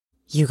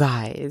You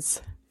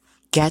guys,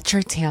 get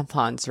your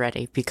tampons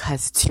ready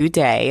because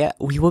today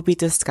we will be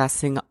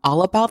discussing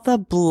all about the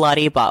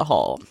bloody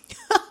butthole.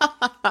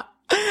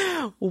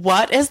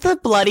 What is the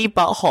bloody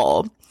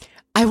butthole?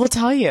 I will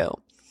tell you.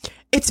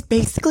 It's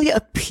basically a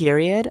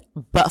period,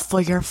 but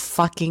for your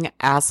fucking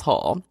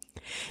asshole.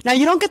 Now,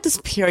 you don't get this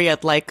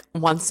period like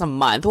once a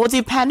month. Well,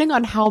 depending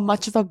on how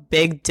much of a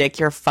big dick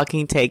you're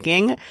fucking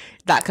taking,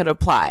 that could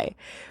apply.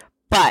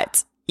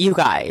 But, you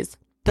guys,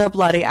 the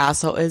bloody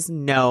asshole is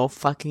no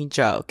fucking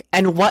joke.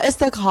 And what is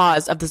the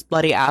cause of this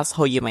bloody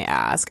asshole, you may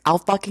ask? I'll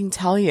fucking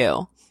tell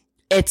you.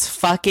 It's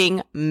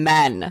fucking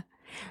men.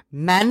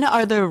 Men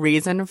are the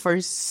reason for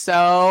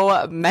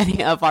so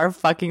many of our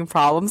fucking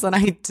problems, and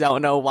I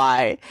don't know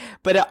why.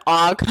 But it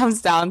all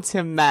comes down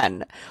to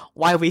men.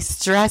 Why we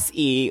stress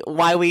eat,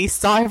 why we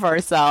starve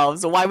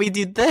ourselves, why we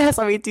do this,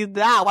 why we do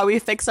that, why we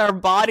fix our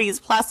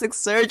bodies, plastic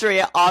surgery,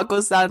 it all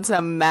goes down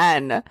to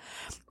men.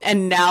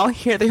 And now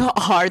here they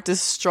are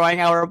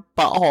destroying our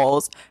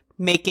buttholes,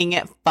 making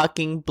it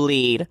fucking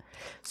bleed.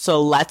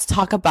 So let's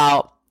talk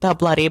about the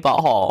bloody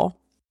butthole.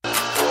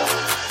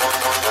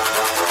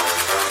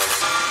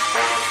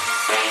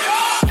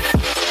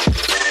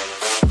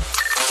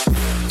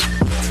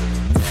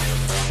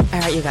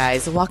 Alright, you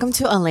guys, welcome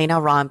to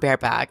Elena Raw and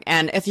Bareback.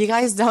 And if you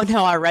guys don't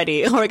know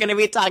already, we're going to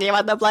be talking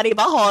about the bloody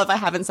butthole if I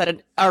haven't said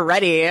it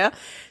already.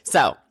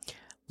 So,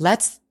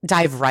 let's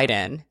dive right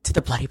in to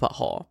the bloody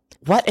butthole.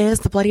 What is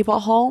the bloody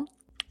butthole?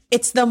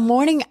 It's the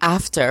morning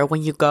after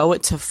when you go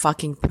to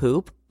fucking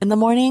poop in the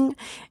morning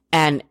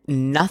and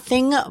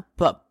nothing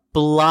but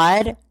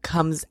blood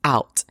comes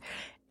out.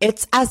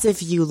 It's as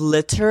if you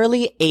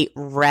literally ate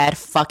red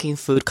fucking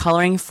food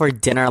coloring for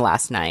dinner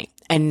last night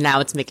and now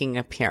it's making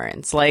an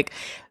appearance. Like,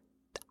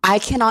 I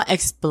cannot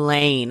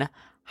explain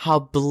how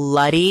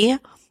bloody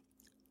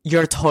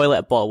your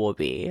toilet bowl will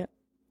be.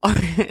 Or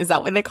is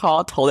that what they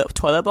call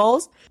toilet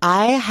bowls?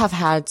 I have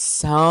had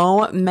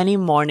so many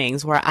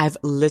mornings where I've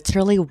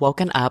literally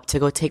woken up to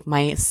go take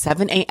my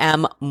 7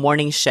 a.m.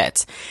 morning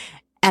shit.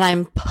 And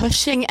I'm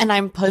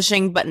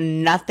pushing, but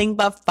nothing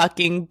but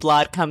fucking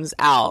blood comes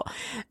out.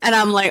 And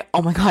I'm like,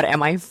 oh my God,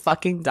 am I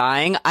fucking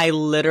dying? I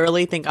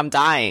literally think I'm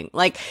dying.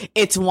 Like,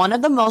 it's one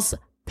of the most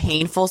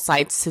painful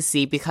sights to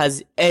see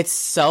because it's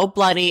so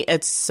bloody.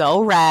 It's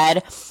so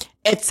red.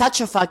 It's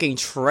such a fucking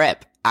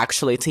trip,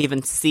 actually, to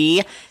even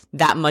see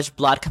that much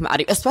blood come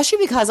out, especially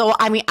because, well,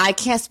 I mean, I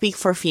can't speak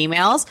for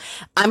females.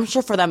 I'm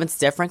sure for them it's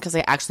different because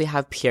they actually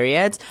have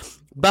periods.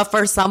 But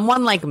for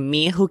someone like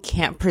me who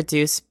can't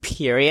produce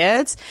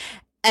periods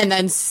and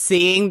then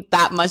seeing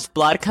that much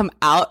blood come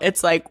out,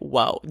 it's like,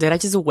 whoa, did I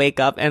just wake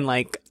up in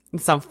like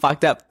some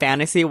fucked up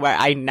fantasy where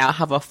I now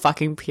have a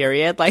fucking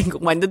period? Like,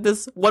 when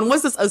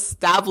was this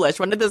established?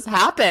 When did this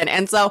happen?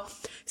 And so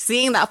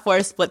seeing that for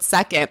a split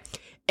second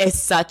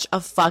is such a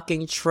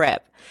fucking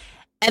trip.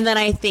 And then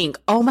I think,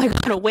 oh my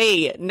God,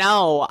 wait,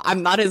 no,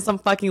 I'm not in some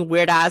fucking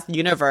weird ass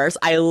universe.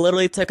 I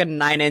literally took a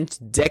 9-inch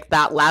dick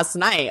that last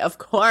night. Of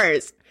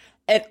course.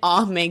 It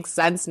all makes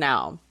sense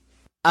now.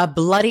 A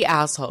bloody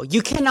asshole.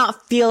 You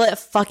cannot feel it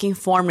fucking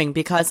forming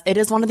because it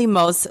is one of the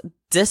most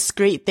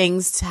discreet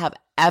things to have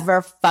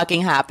ever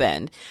fucking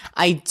happened.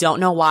 I don't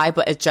know why,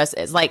 but it just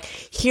is. Like,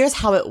 here's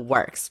how it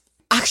works.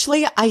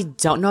 Actually, I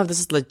don't know if this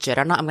is legit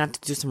or not. I'm gonna have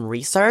to do some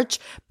research,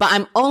 but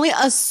I'm only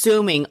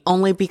assuming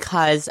only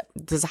because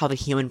this is how the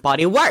human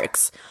body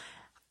works.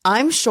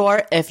 I'm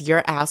sure if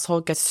your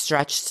asshole gets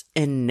stretched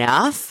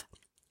enough,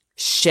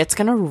 shit's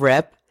gonna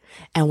rip.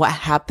 And what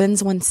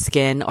happens when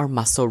skin or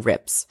muscle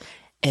rips?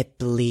 It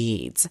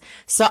bleeds.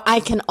 So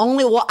I'm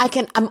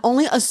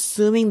only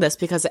assuming this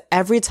because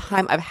every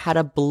time I've had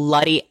a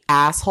bloody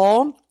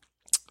asshole,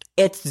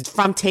 it's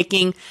from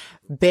taking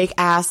big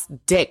ass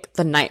dick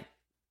the night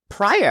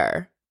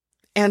prior.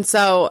 And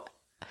so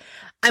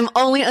I'm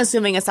only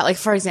assuming it's that, like,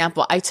 for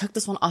example, I took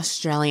this one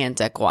Australian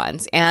dick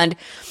once and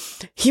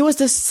he was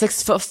this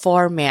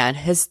 6'4" man.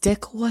 His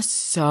dick was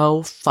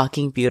so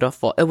fucking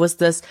beautiful. It was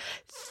this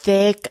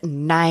thick,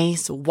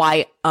 nice,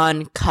 white,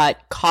 uncut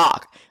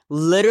cock.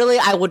 Literally,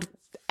 I would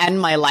end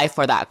my life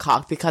for that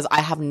cock because I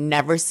have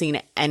never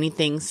seen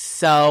anything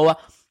so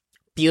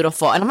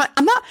beautiful. And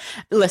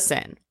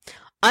listen,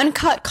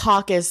 uncut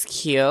cock is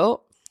cute,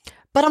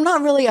 but I'm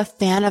not really a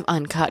fan of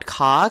uncut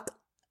cock.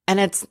 And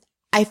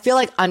I feel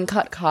like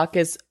uncut cock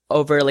is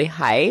overly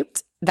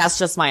hyped. That's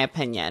just my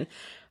opinion.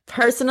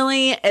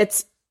 Personally,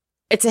 it's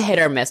a hit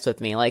or miss with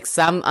me. Like,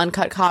 some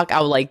uncut cock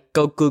I would like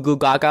go goo goo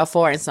gaga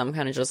for, and some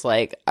kind of just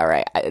like, all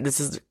right,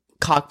 this is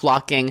cock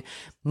blocking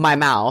my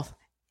mouth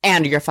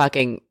and your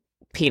fucking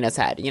penis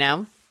head, you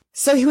know?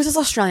 So he was this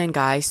Australian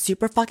guy,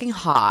 super fucking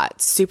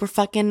hot, super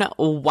fucking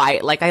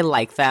white, like I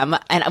like them.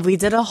 And we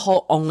did a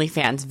whole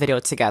OnlyFans video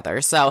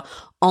together. So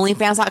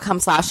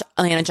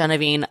OnlyFans.com/Elena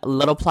Genevieve,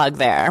 little plug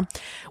there.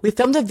 We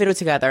filmed a video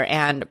together,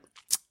 and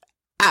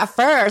at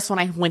first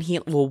when he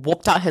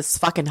whooped out his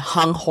fucking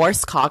hung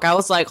horse cock, I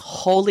was like,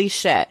 holy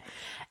shit,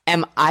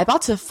 am I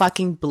about to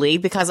fucking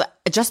bleed? Because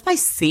just by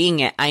seeing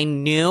it, I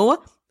knew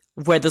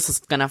where this was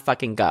gonna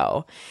fucking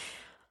go.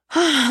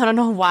 I don't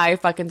know why I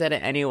fucking did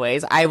it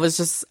anyways. I was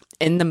just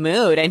in the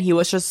mood and he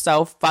was just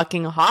so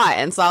fucking hot.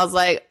 And so I was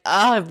like,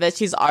 oh, bitch,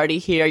 he's already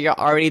here. You're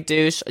already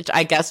douche.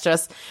 I guess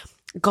just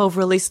go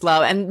really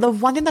slow. And the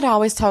one thing that I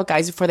always tell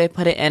guys before they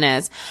put it in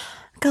is,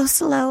 go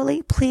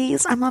slowly,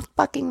 please. I'm a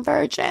fucking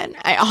virgin.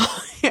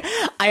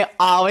 I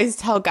always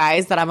tell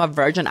guys that I'm a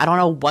virgin. I don't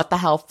know what the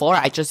hell for.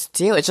 I just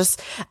do. It's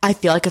just, I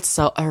feel like it's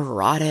so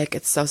erotic.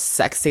 It's so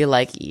sexy.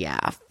 Like,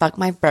 yeah, fuck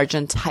my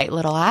virgin tight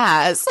little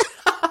ass.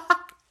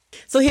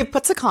 So he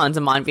puts a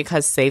condom on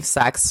because safe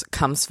sex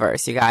comes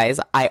first, you guys.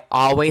 I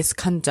always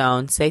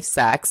condone safe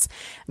sex.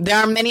 There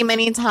are many,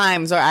 many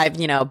times where I've,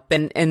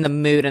 been in the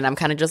mood and I'm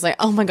kind of just like,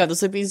 oh my God,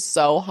 this would be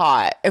so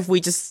hot if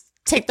we just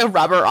take the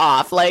rubber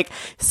off, like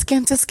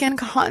skin to skin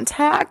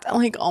contact. I'm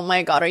like, oh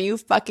my God, are you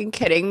fucking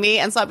kidding me?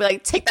 And so I'd be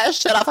like, take that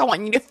shit off. I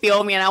want you to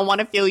feel me and I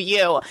want to feel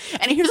you.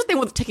 And here's the thing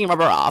with taking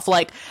rubber off.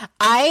 Like,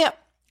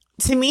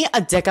 to me, a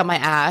dick up my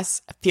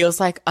ass feels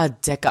like a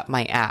dick up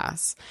my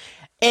ass.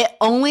 It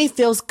only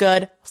feels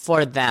good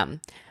for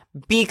them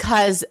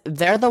because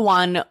they're the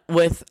one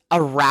with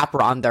a wrapper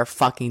on their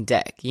fucking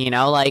dick,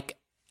 Like,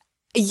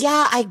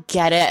 yeah, I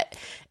get it.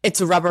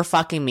 It's rubber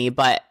fucking me,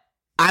 but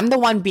I'm the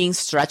one being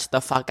stretched the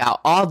fuck out.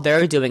 All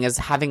they're doing is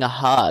having a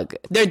hug.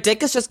 Their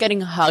dick is just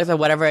getting hugged or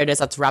whatever it is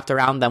that's wrapped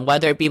around them,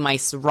 whether it be my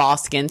raw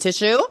skin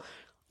tissue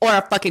or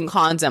a fucking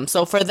condom.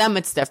 So for them,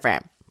 it's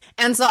different.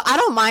 And so I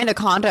don't mind a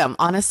condom,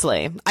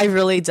 honestly. I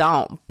really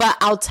don't. But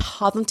I'll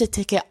tell them to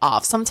take it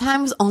off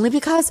sometimes only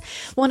because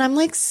when I'm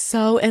like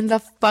so in the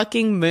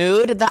fucking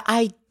mood, the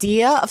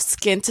idea of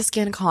skin to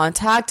skin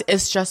contact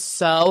is just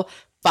so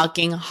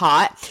fucking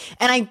hot.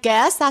 And I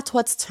guess that's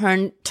what's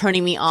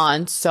turning me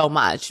on so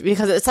much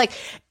because it's like,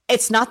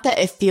 it's not that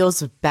it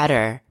feels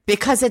better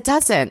because it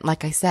doesn't.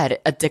 Like I said,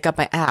 a dick up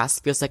my ass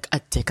feels like a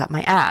dick up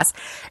my ass.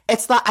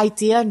 It's the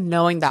idea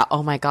knowing that,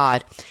 oh my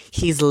God,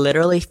 he's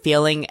literally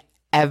feeling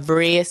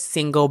every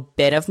single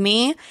bit of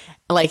me.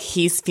 Like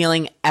he's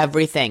feeling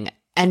everything.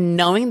 And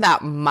knowing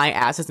that my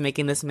ass is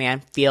making this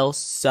man feel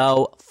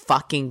so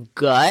fucking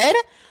good,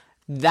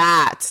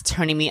 that's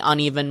turning me on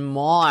even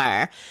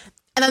more.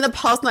 And then the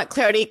post-nut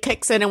clarity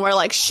kicks in and we're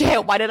like,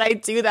 shit, why did I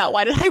do that?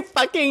 Why did I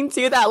fucking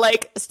do that?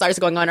 Like, starts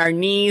going on our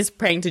knees,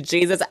 praying to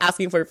Jesus,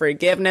 asking for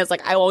forgiveness.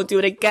 Like, I won't do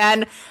it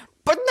again.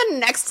 But the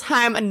next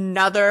time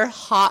another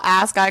hot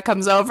ass guy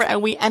comes over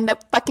and we end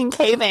up fucking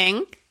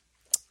caving.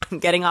 I'm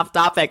getting off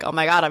topic. Oh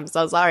my God, I'm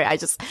so sorry.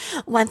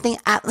 One thing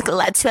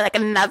led to like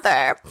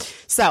another.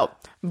 So,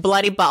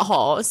 bloody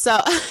butthole. So,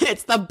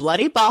 it's the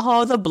bloody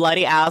butthole, the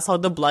bloody asshole,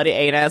 the bloody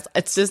anus.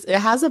 It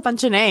has a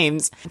bunch of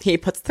names. He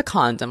puts the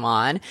condom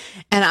on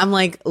and I'm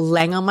like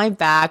laying on my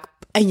back.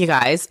 And you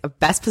guys,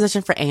 best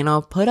position for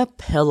anal, put a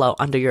pillow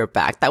under your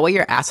back. That way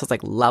your ass is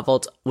like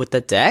leveled with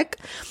the dick.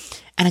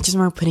 And I just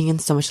remember putting in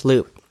so much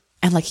lube.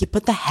 And like he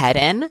put the head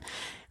in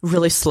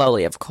really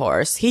slowly, of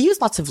course. He used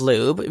lots of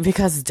lube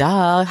because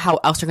duh, how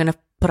else are you gonna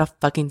put a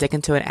fucking dick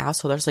into an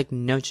asshole? There's like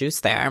no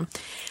juice there.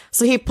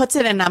 So he puts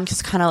it in and I'm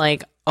just kind of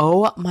like,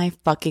 oh my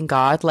fucking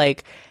God,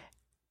 like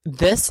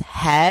this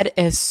head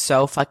is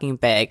so fucking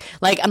big.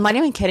 Like, I'm not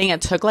even kidding. It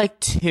took like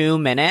 2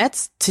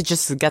 minutes to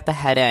just get the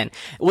head in,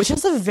 which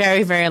is a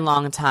very, very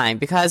long time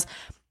because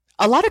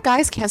a lot of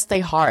guys can't stay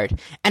hard.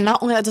 And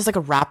not only that, there's like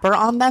a wrapper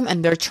on them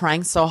and they're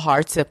trying so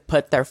hard to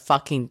put their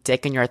fucking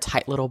dick in your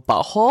tight little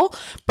butthole,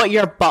 but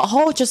your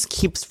butthole just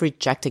keeps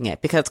rejecting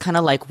it because it's kind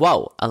of like,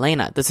 whoa,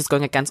 Elena, this is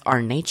going against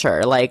our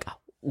nature. Like,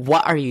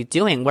 what are you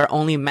doing? We're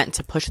only meant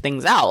to push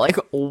things out. Like,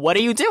 what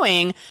are you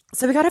doing?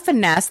 So we got to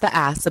finesse the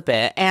ass a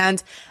bit.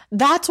 And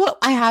that's what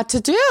I had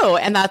to do.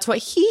 And that's what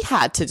he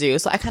had to do.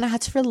 So I kind of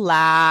had to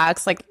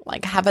relax, like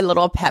have a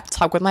little pep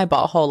talk with my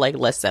butthole. Like,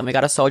 listen, we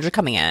got a soldier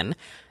coming in.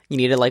 You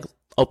need to like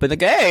open the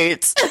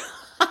gates.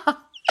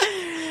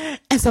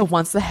 And so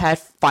once the head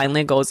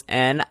finally goes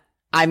in,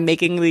 I'm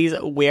making these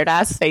weird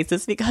ass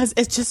faces because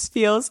it just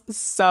feels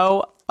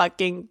so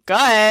fucking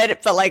good,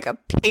 but like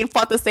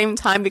painful at the same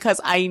time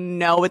because I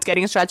know it's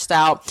getting stretched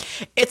out.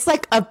 It's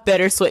like a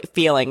bittersweet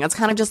feeling. It's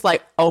kind of just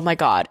like, oh my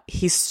God,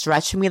 he's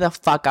stretching me the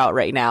fuck out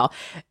right now.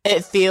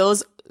 It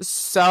feels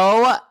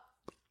so,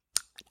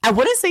 I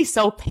wouldn't say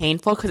so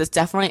painful because it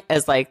definitely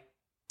is like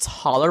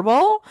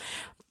tolerable.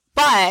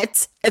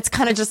 But it's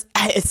kind of just,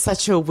 it's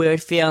such a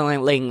weird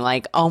feeling,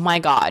 like, oh my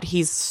God,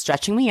 he's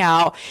stretching me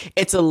out.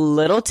 It's a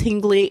little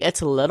tingly.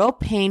 It's a little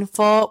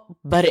painful,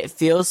 but it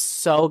feels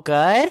so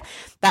good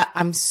that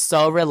I'm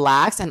so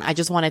relaxed and I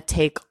just want to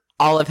take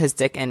all of his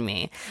dick in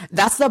me.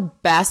 That's the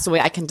best way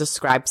I can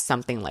describe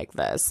something like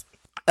this.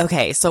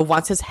 Okay, so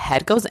once his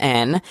head goes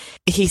in,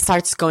 he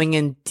starts going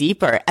in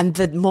deeper. And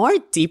the more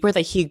deeper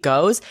that he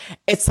goes,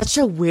 it's such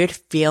a weird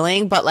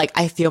feeling, but like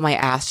I feel my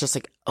ass just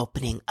like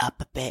opening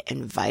up a bit,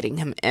 inviting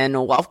him in,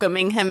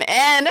 welcoming him in.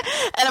 And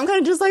I'm kind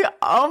of just like,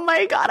 oh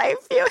my God, I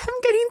feel him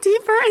getting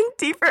deeper and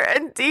deeper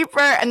and deeper.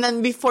 And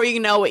then before you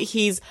know it,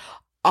 he's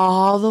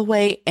all the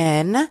way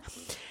in.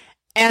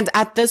 And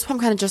at this point,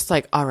 I'm kind of just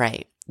like, all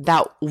right,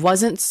 that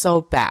wasn't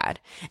so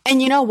bad.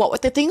 And you know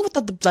what? The thing with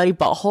the bloody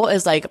butthole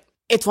is like,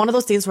 it's one of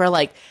those things where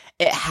like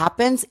it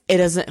happens. It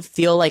doesn't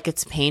feel like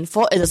it's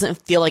painful. It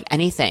doesn't feel like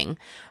anything,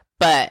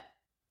 but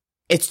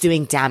it's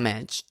doing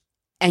damage.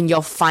 And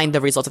you'll find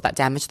the result of that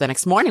damage the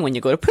next morning when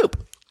you go to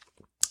poop.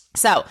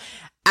 So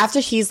after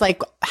he's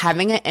like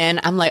having it in,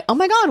 I'm like, oh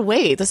my God,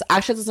 wait, this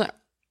actually doesn't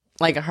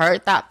like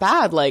hurt that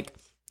bad. Like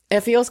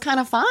it feels kind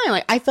of fine.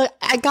 Like I feel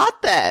I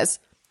got this,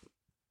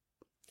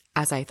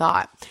 as I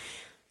thought.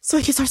 So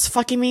he starts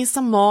fucking me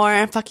some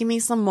more, fucking me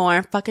some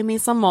more, fucking me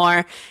some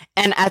more.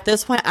 And at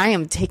this point, I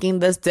am taking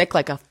this dick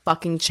like a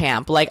fucking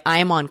champ. Like I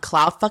am on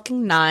cloud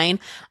fucking 9.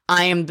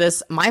 My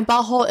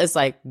butthole is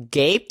like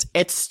gaped.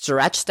 It's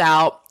stretched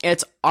out.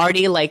 It's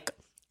already like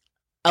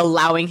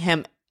allowing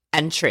him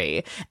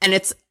entry. And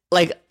it's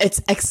like,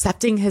 it's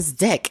accepting his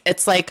dick.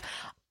 It's like,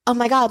 oh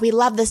my God, we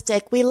love this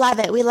dick. We love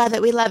it. We love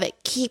it. We love it.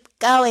 Keep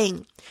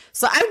going.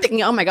 So I'm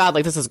thinking, oh my God,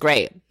 like this is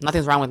great.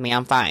 Nothing's wrong with me.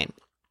 I'm fine.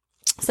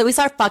 So we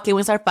start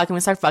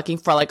fucking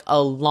for like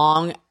a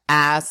long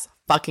ass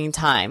fucking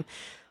time.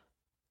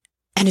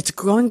 And it's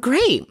growing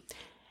great.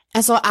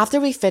 And so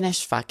after we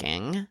finish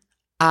fucking,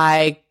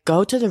 I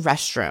go to the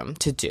restroom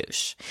to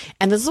douche.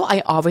 And this is what I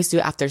always do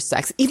after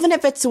sex. Even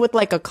if it's with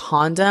like a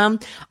condom,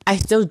 I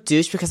still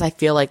douche because I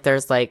feel like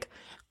there's like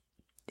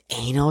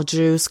anal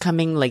juice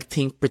coming, like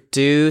being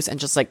produced, and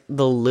just like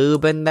the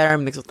lube in there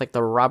mixed with like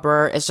the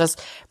rubber. It's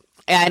just,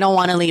 I don't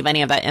want to leave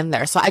any of that in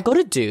there. So I go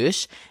to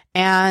douche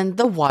and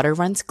the water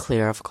runs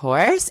clear, of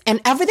course, and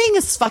everything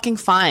is fucking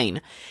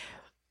fine.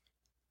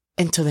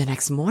 Until the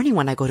next morning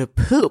when I go to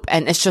poop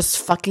and it's just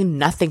fucking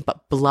nothing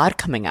but blood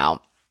coming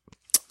out.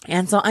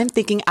 And so I'm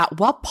thinking, at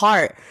what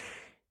part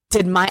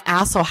did my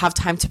asshole have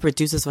time to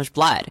produce this much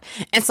blood?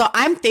 And so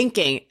I'm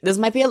thinking, this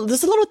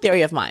is a little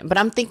theory of mine, but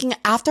I'm thinking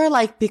after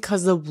like,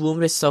 because the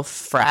wound is so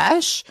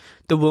fresh,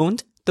 the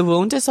wound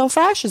is so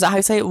fresh. Is that how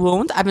you say it?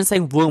 Wound? I've been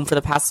saying womb for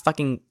the past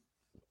fucking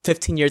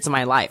 15 years of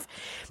my life.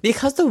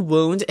 Because the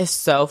wound is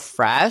so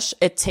fresh,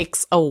 it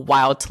takes a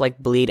while to like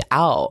bleed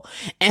out.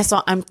 And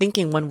so I'm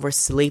thinking when we're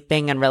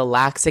sleeping and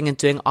relaxing and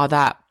doing all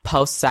that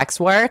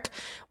post-sex work,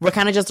 we're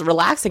kind of just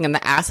relaxing and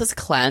the ass is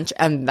clenched,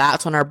 and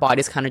that's when our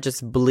body's kind of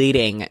just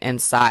bleeding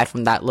inside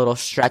from that little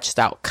stretched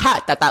out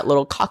cut that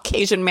little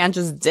Caucasian man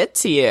just did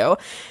to you.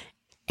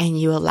 And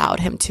you allowed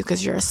him to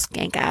because you're a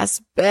skank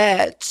ass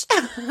bitch.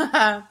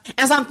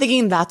 And so I'm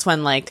thinking that's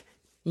when like,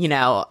 you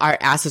know, our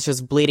ass is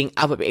just bleeding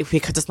out, but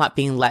because it's not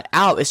being let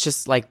out, it's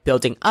just like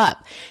building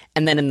up.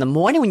 And then in the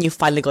morning when you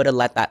finally go to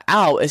let that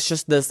out, it's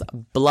just this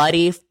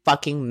bloody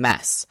fucking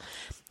mess.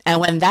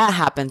 And when that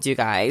happens, you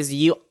guys,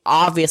 you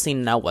obviously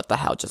know what the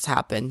hell just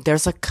happened.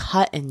 There's a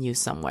cut in you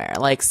somewhere.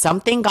 Like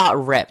something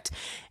got ripped.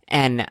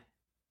 And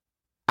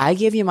I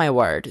give you my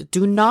word,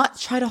 do not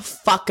try to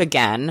fuck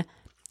again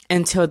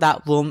until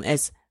that wound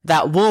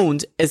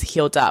is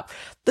healed up.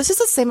 This is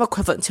the same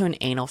equivalent to an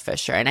anal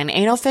fissure. And an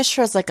anal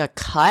fissure is like a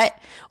cut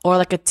or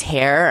like a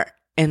tear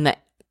in the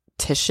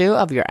tissue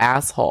of your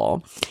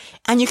asshole.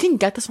 And you can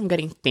get this from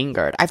getting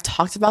fingered. I've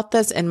talked about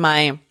this in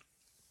my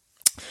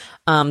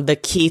the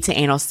Key to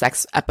Anal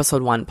Sex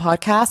episode 1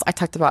 podcast. I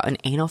talked about an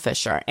anal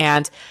fissure,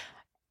 and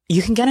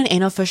you can get an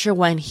anal fissure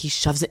when he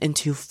shoves it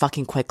into you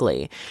fucking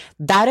quickly.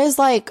 That is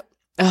like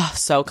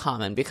so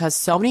common because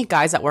so many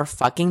guys that we're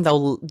fucking,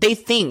 they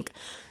think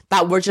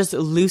that we're just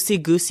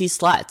loosey-goosey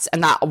sluts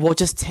and that we'll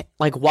just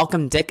like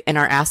welcome dick in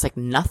our ass like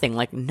nothing.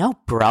 Like, no,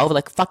 bro,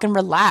 like fucking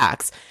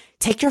relax.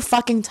 Take your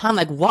fucking time.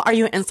 Like, what are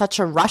you in such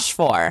a rush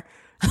for?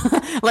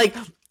 Like,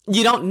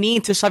 you don't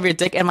need to shove your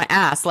dick in my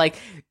ass. Like,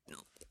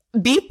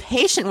 be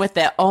patient with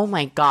it. Oh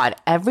my God.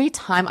 Every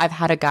time I've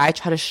had a guy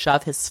try to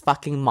shove his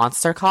fucking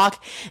monster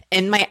cock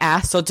in my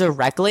ass so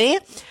directly,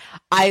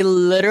 I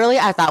literally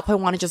at that point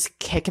want to just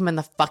kick him in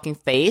the fucking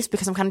face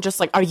because I'm kind of just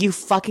like, are you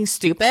fucking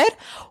stupid?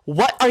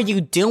 What are you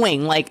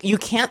doing? Like, you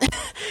can't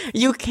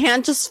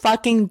just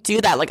fucking do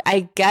that. Like,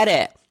 I get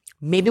it.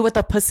 Maybe with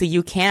a pussy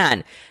you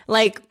can.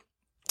 Like,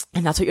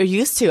 and that's what you're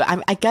used to.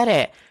 I get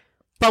it.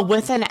 But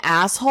with an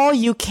asshole,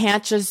 you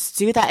can't just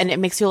do that, and it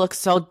makes you look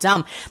so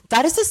dumb.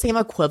 That is the same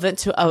equivalent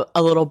to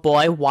a little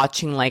boy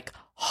watching like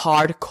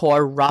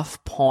hardcore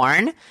rough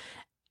porn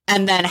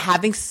and then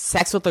having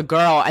sex with a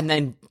girl and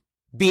then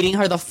beating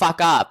her the fuck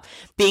up,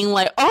 being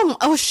like,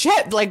 oh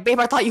shit, like,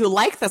 babe, I thought you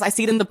liked this. I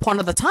see it in the porn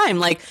all the time.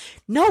 Like,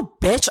 no,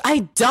 bitch,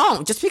 I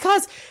don't. Just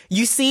because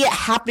you see it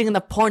happening in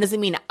the porn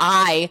doesn't mean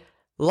I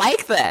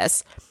like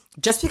this.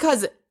 Just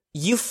because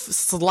you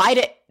slide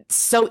it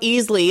so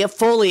easily,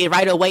 fully,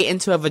 right away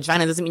into a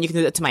vagina doesn't mean you can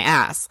do that to my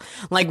ass.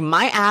 Like,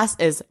 my ass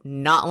is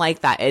not like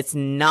that. It's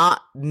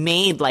not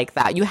made like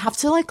that. You have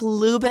to, like,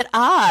 lube it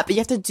up. You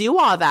have to do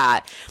all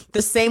that.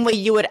 The same way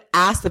you would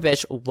ask the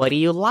bitch, what do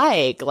you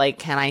like? Like,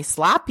 can I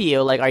slap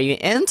you? Like, are you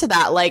into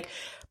that? Like,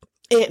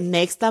 it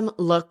makes them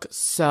look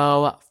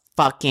so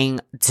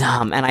fucking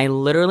dumb. And I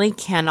literally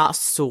cannot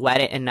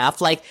sweat it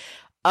enough. Like,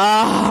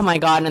 oh my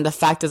God. And the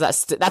fact is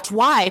that that's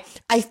why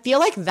I feel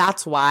like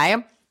that's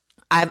why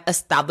I've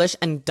established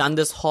and done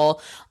this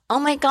whole oh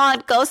my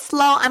God, go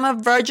slow. I'm a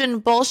virgin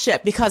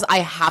bullshit, because I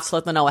have to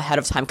let them know ahead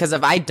of time. Because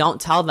if I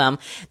don't tell them,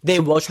 they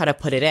will try to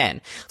put it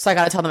in. So I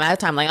got to tell them ahead of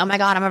time, like, oh my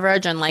God, I'm a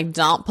virgin. Like,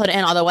 don't put it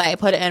in all the way.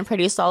 Put it in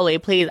pretty slowly,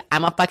 please.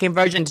 I'm a fucking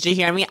virgin. Did you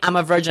hear me? I'm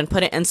a virgin.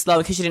 Put it in slow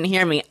in case you didn't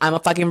hear me. I'm a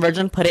fucking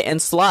virgin. Put it in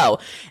slow.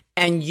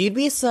 And you'd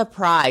be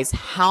surprised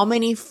how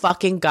many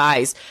fucking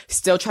guys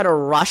still try to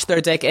rush their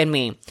dick in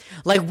me.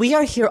 Like, we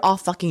are here all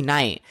fucking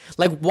night.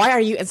 Like, why are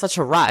you in such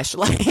a rush?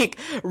 Like,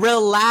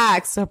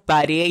 relax,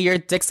 buddy. Your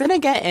dick's gonna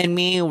get in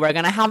me. We're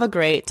gonna have a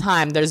great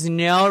time. There's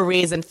no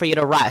reason for you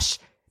to rush.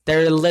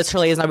 There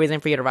literally is no reason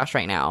for you to rush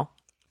right now.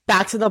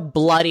 Back to the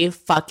bloody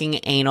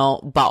fucking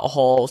anal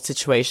butthole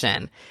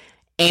situation.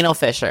 Anal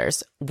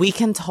fissures. We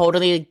can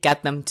totally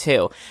get them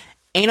too.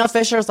 Anal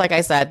fissures, like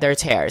I said, they're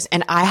tears.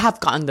 And I have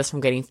gotten this from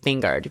getting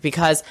fingered,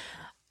 because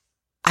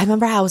I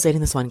remember I was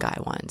dating this one guy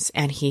once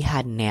and he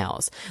had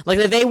nails. Like,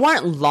 they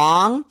weren't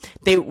long.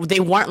 They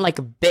weren't like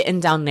bitten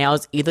down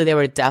nails either. They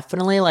were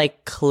definitely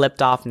like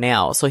clipped off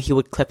nails. So he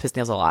would clip his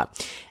nails a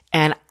lot.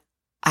 And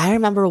I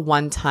remember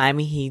one time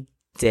he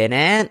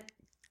didn't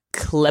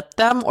clip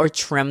them or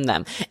trim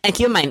them. And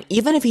keep in mind,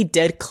 even if he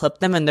did clip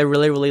them and they're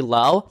really, really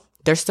low,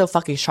 they're still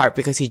fucking sharp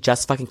because he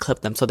just fucking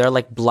clipped them. So they're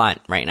like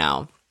blunt right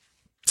now.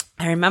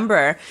 I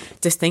remember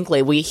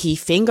distinctly he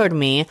fingered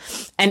me,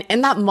 and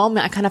in that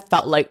moment I kind of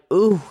felt like,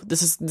 ooh,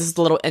 this is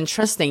a little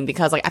interesting,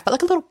 because like I felt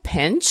like a little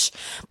pinch,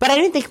 but I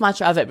didn't think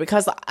much of it,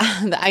 because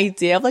the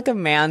idea of like a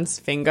man's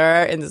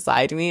finger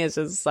inside me is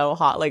just so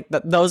hot. Like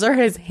those are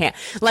his hands.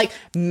 Like,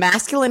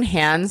 masculine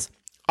hands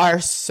are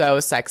so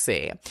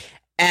sexy,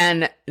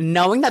 and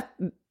knowing that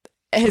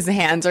his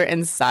hands are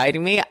inside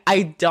me,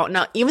 I don't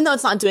know. Even though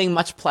it's not doing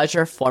much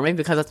pleasure for me,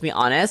 because let's be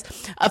honest,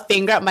 a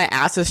finger up my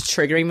ass is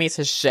triggering me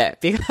to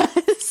shit,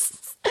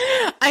 because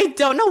I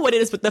don't know what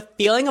it is, but the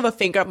feeling of a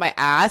finger up my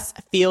ass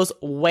feels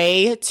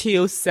way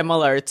too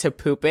similar to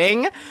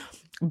pooping,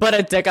 but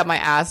a dick up my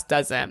ass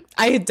doesn't.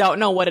 I don't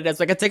know what it is.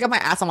 Like, a dick up my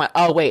ass, I'm like,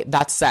 oh wait,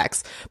 that's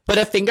sex. But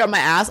a finger up my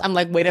ass, I'm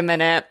like, wait a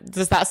minute,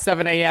 this is that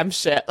 7 a.m.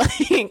 shit.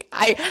 Like,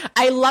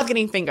 I love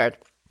getting fingered.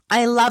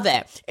 I love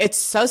it. It's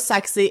so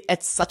sexy.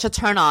 It's such a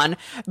turn on,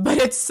 but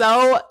it's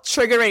so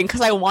triggering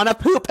because I want to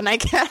poop and I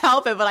can't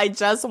help it, but I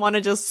just want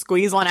to just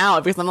squeeze one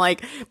out, because I'm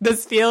like,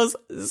 this feels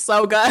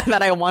so good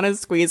that I want to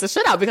squeeze the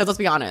shit out, because let's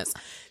be honest,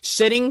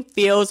 shitting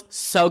feels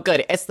so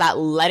good. It's that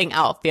letting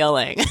out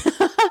feeling.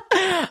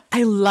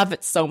 I love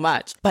it so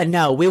much. But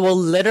no, he'll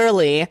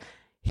literally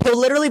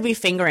be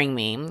fingering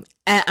me,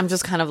 and I'm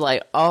just kind of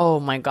like, oh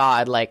my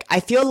God. Like, I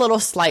feel a little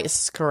slight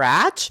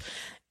scratch.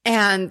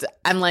 And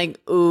I'm like,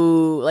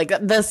 ooh, like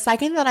the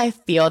second that I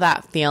feel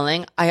that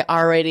feeling, I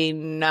already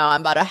know I'm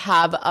about to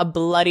have a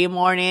bloody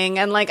morning,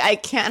 and like, I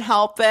can't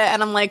help it.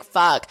 And I'm like,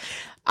 fuck,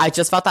 I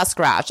just felt that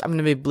scratch. I'm going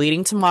to be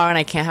bleeding tomorrow and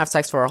I can't have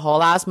sex for a whole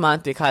last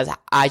month because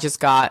I just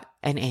got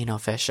an anal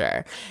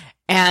fissure.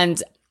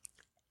 And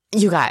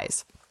you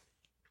guys,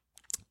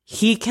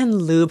 he can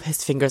lube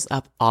his fingers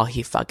up all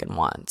he fucking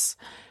wants.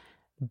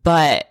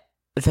 But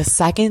the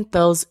second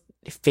those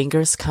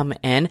fingers come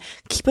in,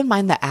 keep in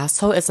mind the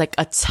asshole is like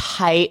a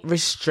tight,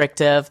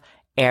 restrictive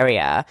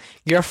area.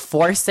 You're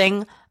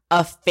forcing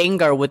a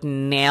finger with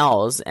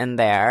nails in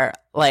there.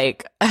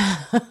 Like,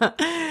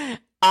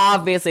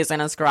 obviously it's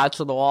gonna scratch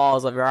the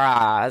walls of your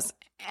ass.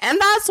 And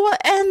that's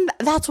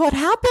what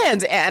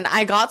happened. And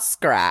I got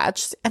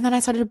scratched, and then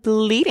I started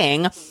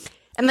bleeding.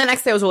 And the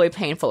next day was really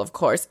painful, of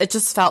course. It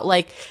just felt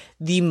like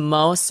the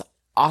most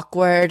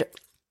awkward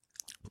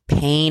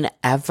pain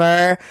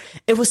ever.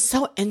 It was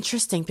so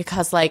interesting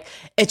because like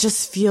it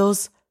just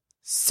feels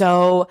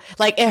so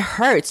like it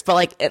hurts, but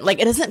like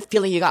it doesn't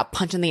feel like you got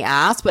punched in the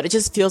ass, but it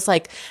just feels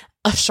like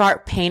a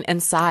sharp pain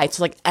inside.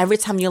 So like every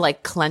time you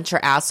like clench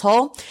your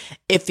asshole,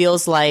 it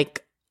feels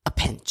like a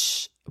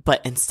pinch,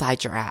 but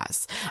inside your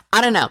ass.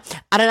 I don't know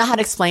how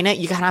to explain it.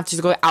 You kind of have to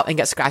just go out and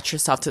get scratched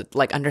yourself to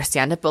like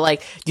understand it. But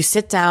like you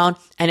sit down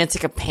and it's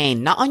like a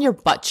pain, not on your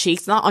butt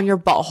cheeks, not on your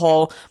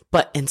butthole,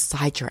 but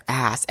inside your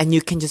ass. And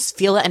you can just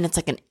feel it. And it's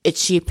like an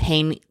itchy,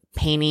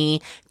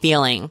 painy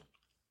feeling.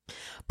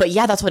 But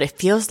yeah, that's what it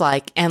feels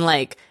like. And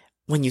like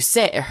when you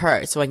sit, it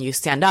hurts. When you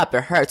stand up,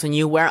 it hurts. When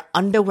you wear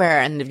underwear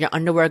and if your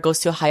underwear goes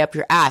too high up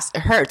your ass,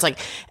 it hurts. Like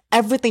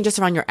everything just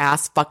around your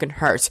ass fucking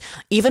hurts.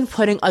 Even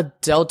putting a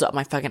dildo up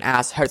my fucking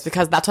ass hurts,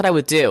 because that's what I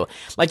would do.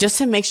 Like just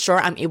to make sure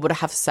I'm able to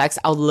have sex,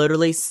 I'll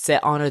literally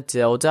sit on a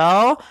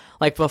dildo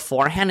like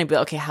beforehand and be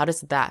like, okay, how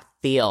does that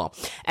feel?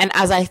 And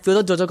as I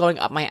feel the dildo going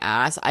up my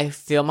ass, I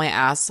feel my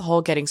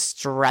asshole getting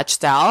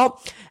stretched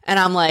out. And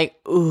I'm like,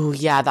 ooh,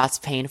 yeah, that's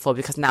painful,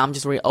 because now I'm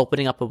just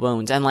reopening up a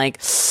wound. And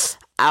like,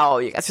 ow,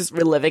 you guys, just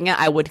reliving it,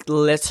 I would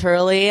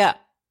literally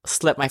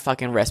slip my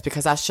fucking wrist,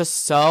 because that's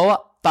just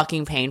so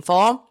fucking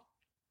painful.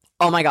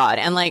 Oh my God.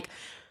 And like,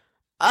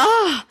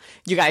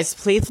 you guys,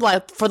 please,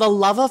 for the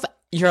love of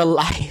your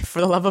life, for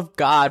the love of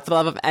God, for the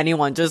love of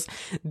anyone, just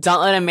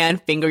don't let a man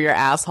finger your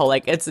asshole.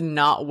 Like, it's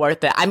not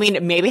worth it. I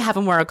mean, maybe have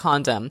him wear a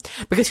condom.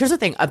 Because here's the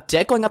thing, a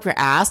dick going up your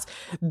ass,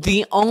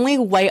 the only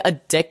way a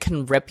dick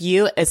can rip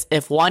you is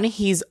if one,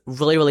 he's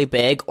really, really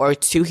big, or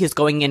two, he's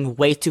going in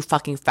way too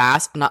fucking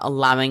fast, not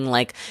allowing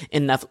like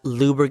enough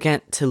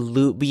lubricant to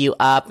lube you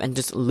up and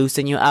just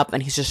loosen you up,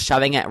 and he's just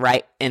shoving it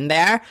right in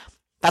there.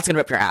 That's gonna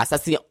rip your ass.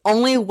 That's the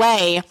only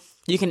way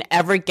you can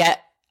ever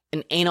get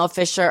an anal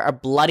fissure or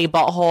bloody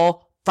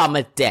butthole from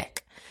a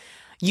dick.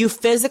 You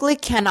physically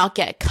cannot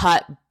get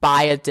cut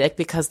by a dick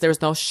because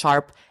there's no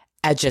sharp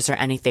edges or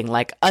anything.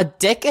 Like, a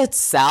dick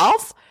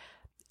itself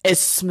is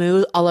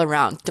smooth all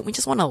around. Don't we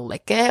just want to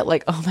lick it?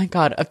 Like, oh my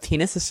God, a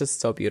penis is just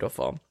so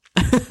beautiful.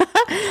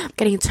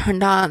 Getting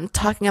turned on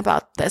talking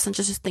about this and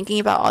just thinking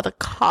about all the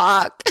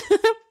cock.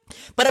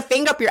 But a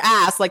finger up your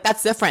ass, like,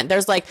 that's different.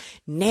 There's like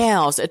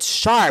nails. It's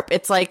sharp.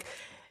 It's like,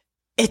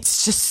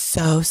 it's just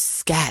so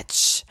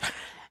sketch.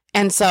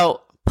 And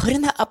so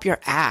putting that up your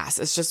ass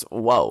is just,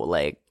 whoa,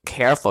 like,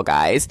 careful,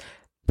 guys.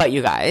 But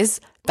you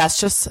guys, that's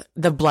just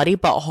the bloody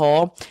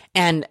butthole.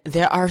 And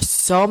there are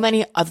so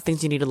many other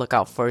things you need to look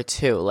out for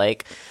too.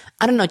 Like,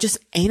 I don't know, just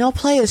anal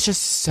play is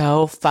just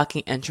so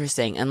fucking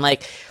interesting. And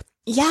like,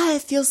 yeah,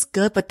 it feels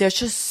good, but there's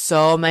just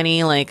so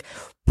many like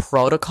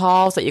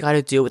protocols that you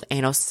gotta do with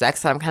anal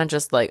sex that I'm kind of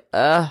just like,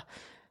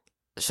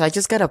 should I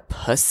just get a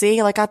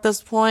pussy? Like, at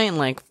this point,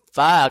 like,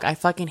 fuck, I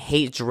fucking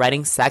hate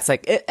dreading sex.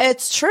 Like,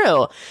 it's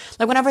true.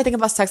 Like, whenever I think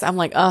about sex, I'm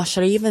like, oh,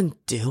 should I even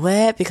do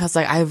it? Because,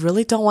 like, I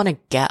really don't want to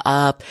get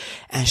up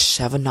and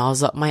shove a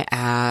nozzle up my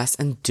ass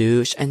and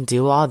douche and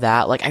do all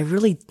that. Like, I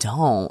really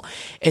don't.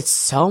 It's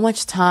so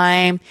much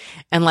time.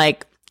 And,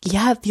 like,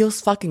 yeah, it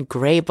feels fucking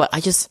great, but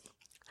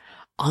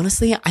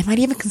honestly, I might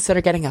even consider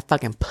getting a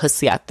fucking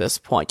pussy at this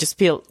point. Just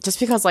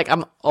because, like,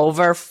 I'm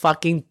over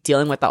fucking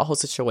dealing with that whole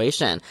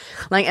situation.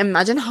 Like,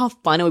 imagine how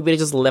fun it would be to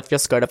just lift your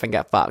skirt up and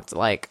get fucked.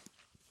 Like,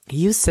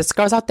 you cis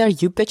girls out there,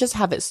 you bitches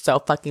have it so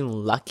fucking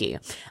lucky.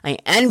 I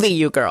envy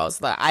you girls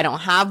that I don't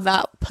have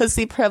that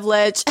pussy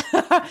privilege.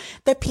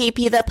 The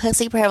PP, the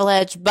pussy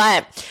privilege.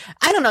 But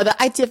I don't know, the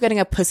idea of getting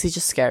a pussy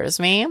just scares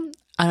me.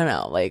 I don't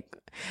know, like,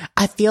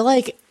 I feel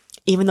like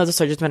even though the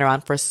surgery's been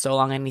around for so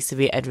long, it needs to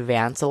be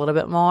advanced a little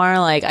bit more.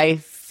 Like, I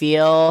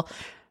feel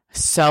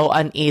so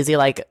uneasy,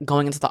 like,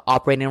 going into the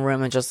operating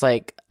room and just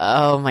like,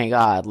 oh my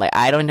God, like,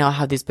 I don't know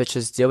how these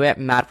bitches do it.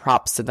 Mad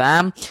props to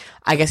them.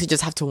 I guess you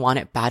just have to want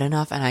it bad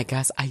enough, and I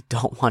guess I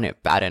don't want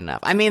it bad enough.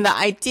 I mean, the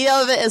idea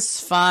of it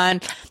is fun.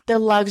 The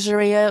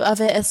luxury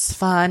of it is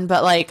fun,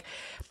 but like,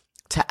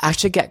 to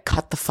actually get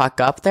cut the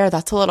fuck up there,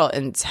 that's a little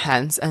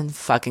intense and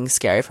fucking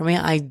scary for me.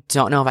 I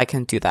don't know if I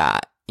can do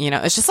that. You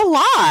know, it's just a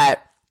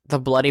lot. The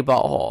bloody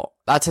butthole.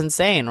 That's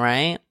insane,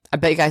 right? I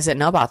bet you guys didn't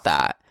know about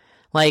that.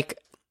 Like,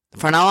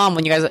 from now on,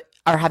 when you guys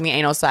are having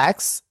anal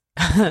sex,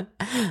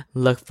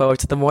 look forward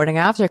to the morning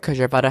after, because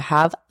you're about to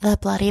have the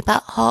bloody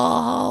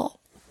butthole.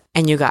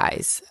 And you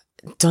guys,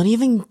 don't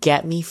even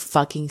get me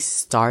fucking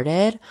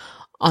started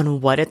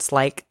on what it's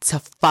like to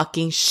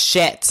fucking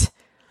shit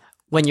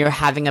when you're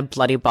having a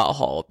bloody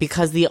butthole,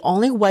 because the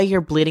only way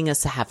you're bleeding is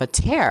to have a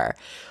tear.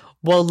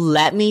 Well,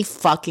 let me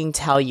fucking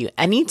tell you,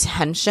 any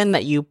tension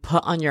that you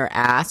put on your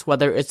ass,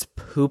 whether it's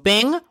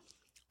pooping,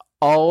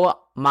 oh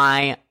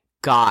my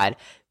God,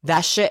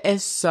 that shit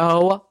is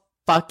so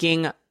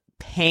fucking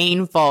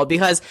painful,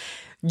 because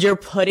you're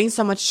putting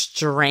so much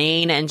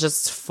strain and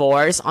just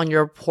force on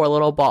your poor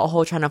little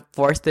butthole trying to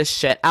force this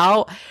shit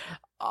out.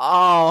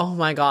 Oh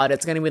my God,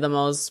 it's gonna be the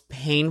most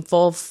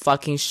painful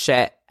fucking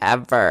shit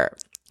ever.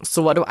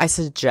 So what do I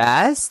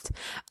suggest?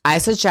 I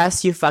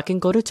suggest you fucking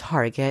go to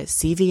Target,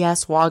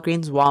 CVS,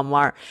 Walgreens,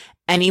 Walmart,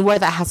 anywhere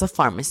that has a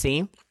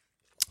pharmacy.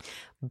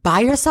 Buy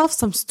yourself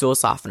some stool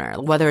softener,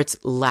 whether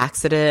it's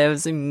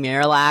laxatives,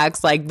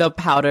 Miralax, like the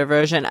powder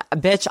version.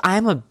 Bitch,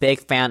 I'm a big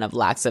fan of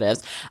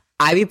laxatives.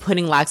 I be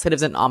putting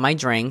laxatives in all my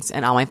drinks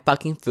and all my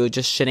fucking food,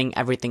 just shitting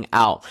everything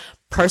out.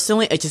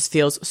 Personally, it just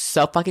feels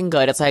so fucking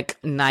good. It's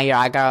like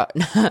Niagara,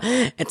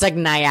 it's like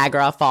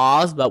Niagara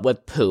Falls, but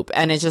with poop.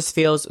 And it just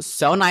feels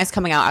so nice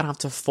coming out. I don't have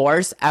to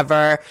force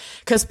ever,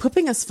 because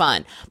pooping is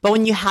fun. But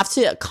when you have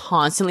to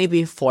constantly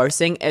be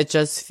forcing, it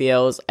just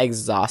feels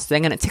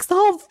exhausting. And it takes the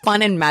whole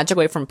fun and magic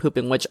away from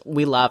pooping, which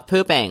we love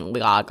pooping. We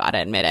all gotta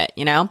admit it,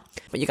 you know?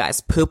 But you guys,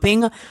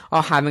 pooping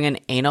or having an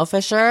anal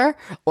fissure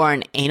or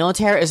an anal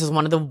tear is just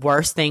one of the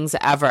worst things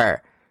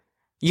ever.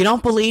 You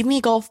don't believe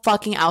me? Go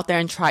fucking out there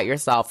and try it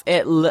yourself.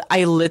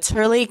 I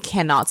literally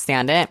cannot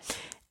stand it.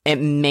 It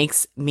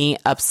makes me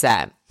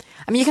upset.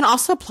 I mean, you can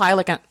also apply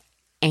like an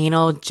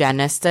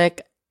analgesic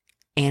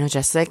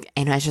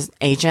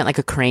agent, like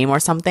a cream or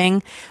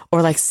something,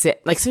 or like some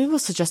people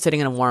suggest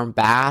sitting in a warm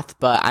bath.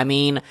 But I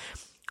mean,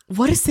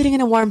 what is sitting in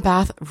a warm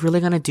bath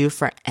really gonna do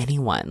for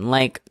anyone?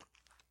 Like,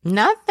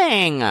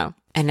 nothing.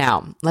 And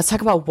now let's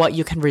talk about what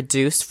you can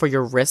reduce for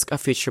your risk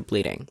of future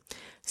bleeding.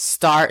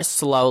 Start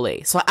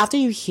slowly. So after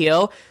you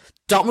heal,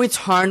 don't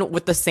return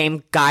with the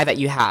same guy that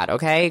you had,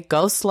 okay?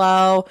 Go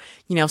slow,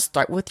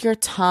 start with your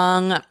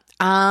tongue.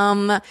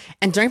 And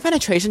during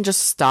penetration,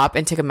 just stop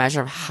and take a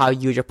measure of how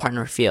your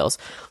partner feels.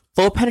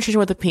 Full penetration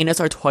with a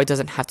penis or toy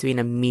doesn't have to be an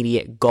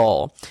immediate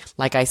goal.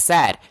 Like I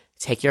said,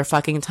 take your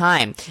fucking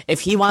time.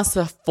 If he wants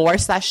to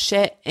force that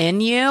shit in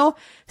you,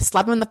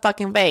 slap him in the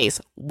fucking face.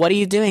 What are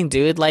you doing,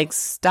 dude? Like,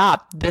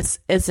 stop. This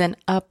isn't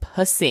a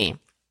pussy.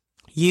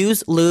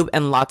 Use lube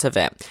and lots of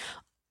it.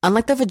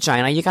 Unlike the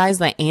vagina, you guys,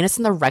 the anus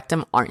and the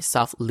rectum aren't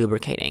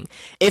self-lubricating.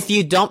 If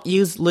you don't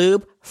use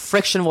lube,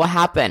 friction will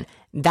happen.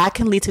 That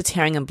can lead to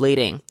tearing and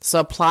bleeding. So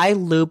apply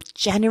lube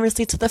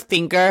generously to the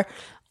finger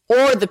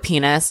or the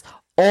penis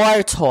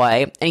or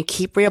toy and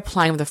keep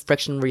reapplying when the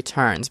friction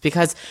returns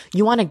because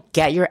you want to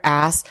get your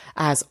ass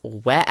as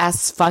wet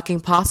as fucking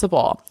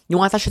possible. You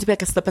want that shit to be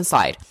like a slip and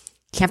slide.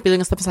 Can't be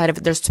doing a slip and slide if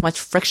there's too much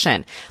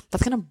friction.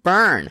 That's gonna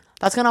burn.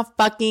 That's gonna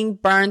fucking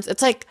burn.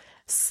 It's like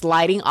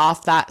sliding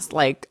off that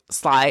like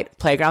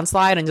playground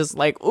slide and just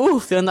like, ooh,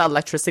 feeling the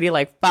electricity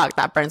like, fuck,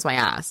 that burns my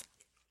ass.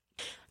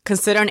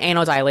 Consider an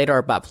anal dilator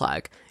or butt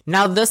plug.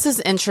 Now, this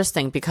is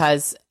interesting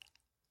because,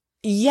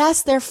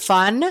 yes, they're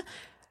fun,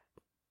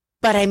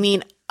 but I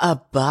mean, a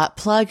butt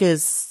plug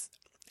is,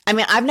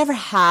 I've never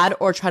had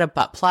or tried a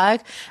butt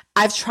plug.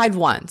 I've tried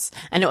once,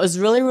 and it was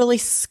really, really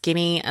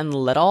skinny and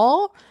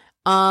little.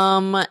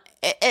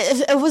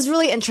 It was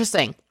really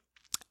interesting.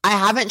 I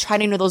haven't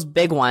tried any of those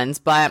big ones,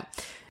 but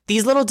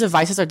these little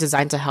devices are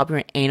designed to help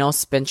your anal,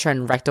 sphincter,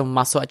 and rectal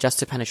muscle adjust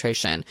to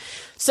penetration.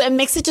 So it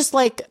makes it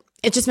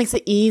just makes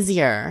it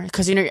easier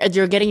because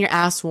you're getting your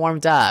ass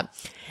warmed up.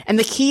 And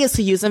the key is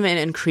to use them in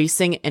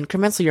increasing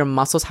increments so your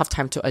muscles have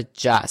time to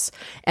adjust.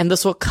 And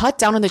this will cut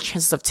down on the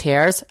chances of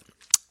tears.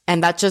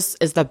 And that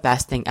just is the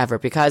best thing ever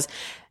because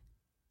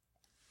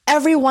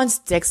everyone's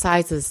dick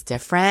size is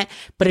different.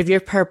 But if you're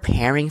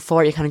preparing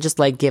for it, you're kind of just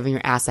like giving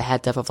your ass a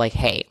heads up of like,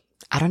 hey,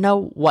 I don't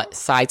know what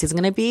size he's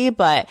going to be,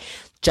 but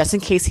just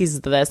in case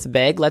he's this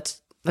big,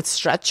 let's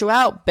stretch you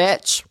out,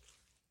 bitch.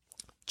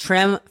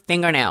 Trim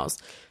fingernails.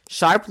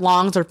 Sharp,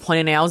 longs, or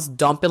pointy nails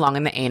don't belong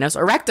in the anus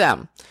or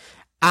rectum.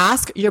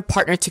 Ask your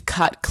partner to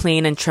cut,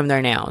 clean, and trim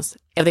their nails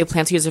if they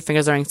plan to use their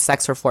fingers during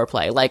sex or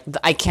foreplay. Like,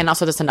 I cannot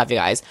say this enough, you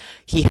guys.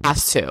 He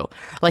has to.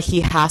 Like, he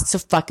has to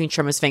fucking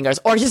trim his fingers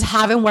or just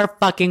have him wear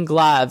fucking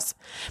gloves.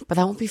 But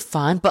that won't be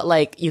fun. But,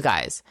 like, you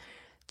guys,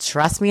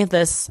 trust me,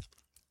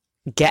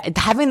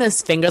 having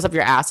those fingers up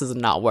your ass is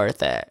not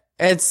worth it.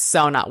 It's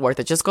so not worth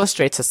it. Just go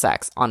straight to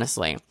sex,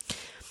 honestly.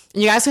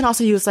 You guys can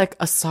also use like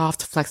a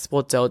soft,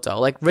 flexible dildo.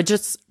 Like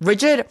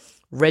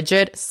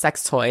rigid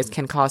sex toys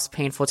can cause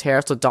painful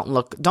tears, so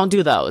don't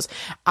do those.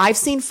 I've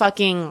seen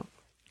fucking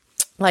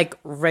like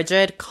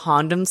rigid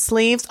condom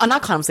sleeves. Oh,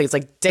 not condom sleeves,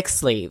 like dick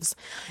sleeves.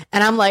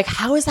 And I'm like,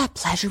 how is that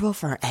pleasurable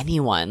for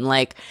anyone?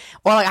 Like,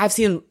 or like I've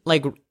seen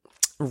like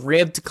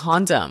ribbed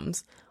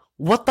condoms.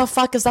 What the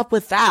fuck is up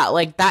with that?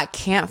 Like, that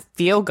can't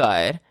feel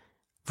good,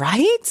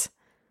 right?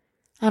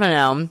 I don't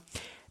know.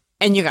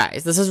 And you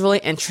guys, this is really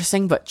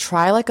interesting, but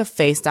try like a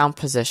face down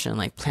position.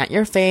 Like plant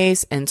your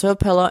face into a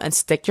pillow and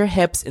stick your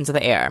hips into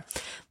the air.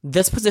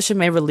 This position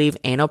may relieve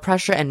anal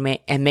pressure and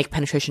make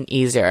penetration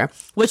easier,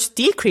 which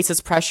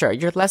decreases pressure.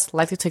 You're less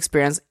likely to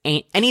experience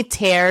any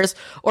tears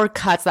or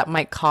cuts that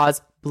might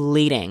cause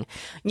bleeding.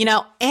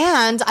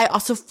 And I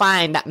also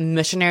find that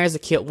missionary is a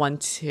cute one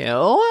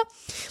too.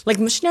 Like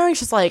missionary is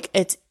just like,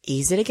 it's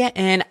easy to get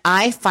in.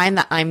 I find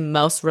that I'm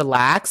most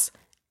relaxed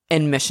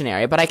in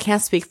missionary, but I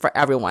can't speak for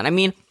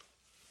everyone.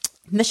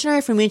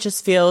 Missionary for me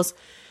just feels,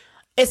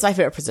 it's my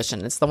favorite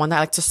position. It's the one that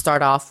I like to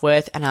start off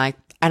with, and I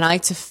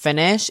like to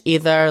finish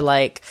either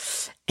like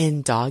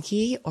in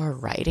doggy or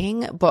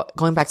writing, but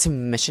going back to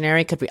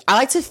missionary could be, I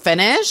like to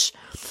finish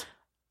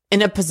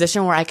in a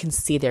position where I can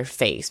see their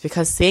face,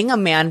 because seeing a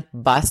man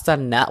bust a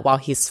nut while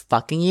he's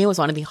fucking you is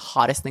one of the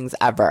hottest things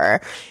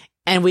ever.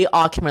 And we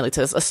all can relate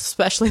to this,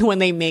 especially when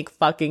they make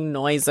fucking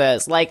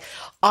noises. Like,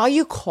 all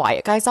you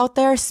quiet guys out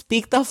there,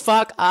 speak the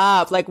fuck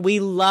up. Like,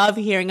 we love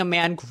hearing a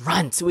man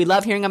grunt. We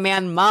love hearing a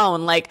man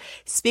moan. Like,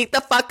 speak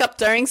the fuck up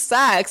during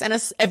sex. And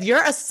if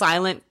you're a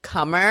silent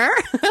comer,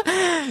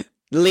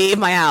 leave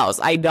my house.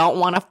 I don't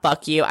want to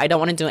fuck you. I don't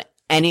want to do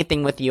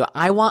anything with you.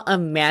 I want a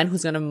man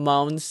who's gonna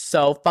moan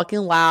so fucking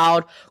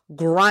loud,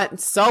 grunt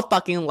so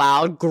fucking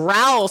loud,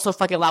 growl so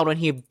fucking loud when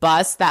he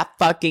busts that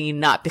fucking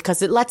nut,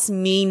 because it lets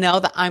me know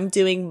that I'm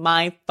doing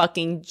my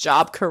fucking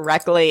job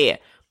correctly.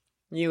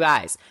 You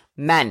guys,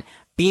 men,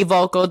 be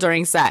vocal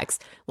during sex.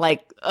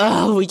 Like,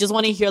 we just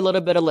want to hear a little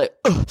bit of like,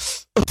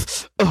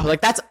 like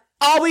that's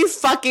all we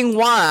fucking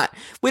want.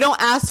 We don't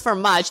ask for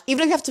much.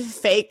 Even if you have to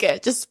fake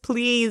it, just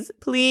please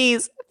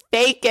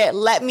fake it.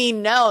 Let me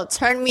know.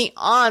 Turn me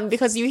on,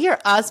 because you hear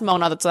us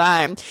moan all the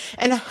time.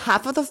 And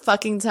half of the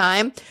fucking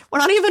time, we're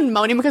not even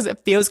moaning because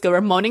it feels good. We're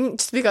moaning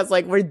just because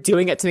like we're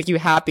doing it to make you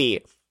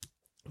happy.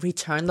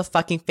 Return the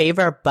fucking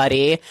favor,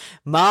 buddy.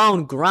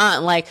 Moan,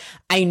 grunt. Like,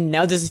 I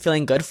know this is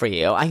feeling good for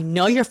you. I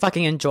know you're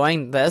fucking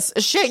enjoying this.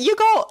 Shit, you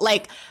go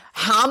like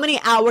how many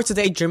hours a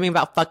day dreaming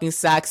about fucking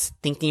sex,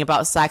 thinking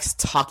about sex,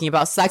 talking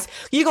about sex?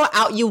 You go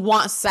out, you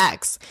want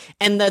sex.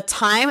 And the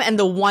time and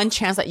the one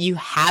chance that you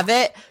have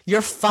it,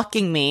 you're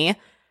fucking me.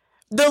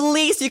 The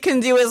least you can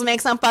do is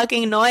make some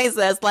fucking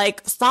noises.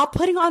 Like, stop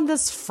putting on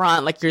this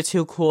front like you're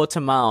too cool to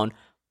moan.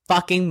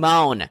 Fucking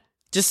moan.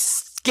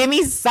 Just give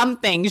me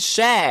something,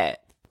 shit.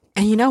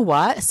 And you know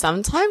what?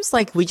 Sometimes,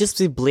 like, we just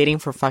be bleeding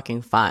for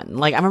fucking fun.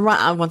 Like, I remember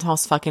one time I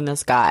was fucking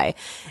this guy,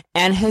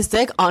 and his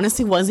dick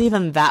honestly wasn't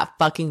even that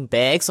fucking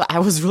big, so I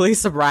was really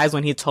surprised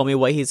when he told me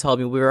what he told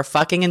me. We were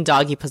fucking in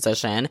doggy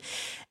position,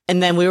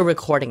 and then we were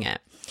recording it.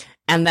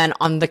 And then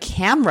on the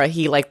camera,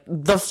 he, like,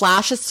 the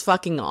flash is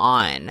fucking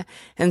on.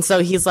 And so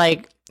he's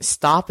like,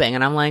 stopping.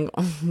 And I'm like,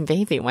 oh,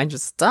 baby, why'd you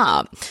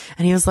stop?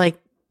 And he was like,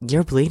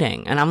 you're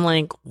bleeding. And I'm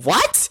like,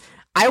 what?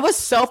 I was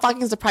so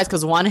fucking surprised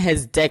because one,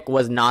 his dick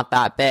was not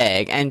that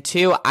big. And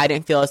two, I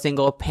didn't feel a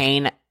single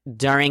pain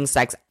during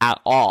sex at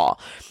all.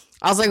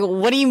 I was like,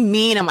 what do you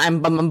mean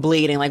I'm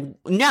bleeding? Like,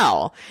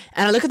 no.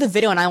 And I look at the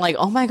video and I'm like,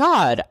 oh my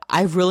God,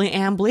 I really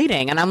am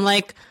bleeding. And I'm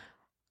like,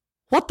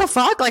 what the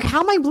fuck? Like, how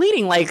am I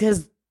bleeding? Like,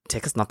 his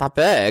dick is not that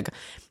big.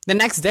 The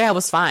next day I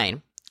was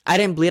fine. I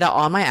didn't bleed out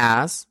on my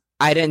ass.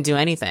 I didn't do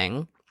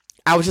anything.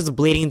 I was just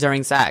bleeding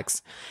during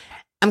sex.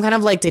 I'm kind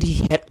of like, did he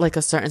hit like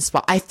a certain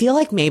spot? I feel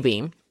like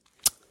maybe,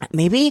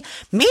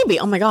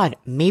 oh my God,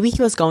 maybe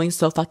he was going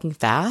so fucking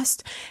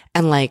fast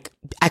and like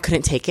I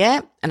couldn't take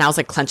it. And I was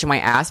like clenching my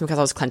ass because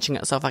I was clenching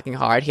it so fucking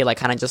hard. He like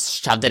kind of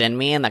just shoved it in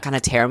me and that kind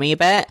of tear me a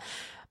bit.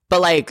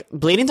 But like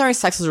bleeding during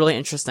sex was really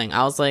interesting.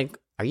 I was like,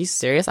 are you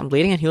serious? I'm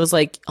bleeding. And he was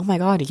like, oh my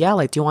God, yeah.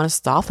 Like, do you want to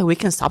stop? Like, we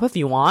can stop if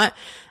you want.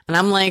 And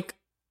I'm like,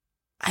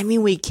 I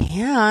mean, we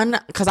can.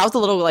 Cause I was a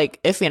little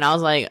like iffy and I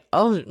was like,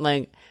 oh,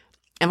 like,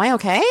 am I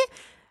okay?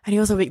 And he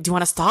was like, do you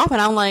want to stop?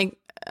 And I'm like,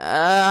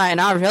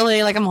 not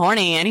really. Like, I'm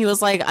horny. And he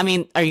was like, I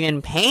mean, are you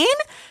in pain?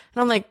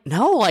 And I'm like,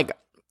 no, like,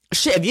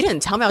 shit, if you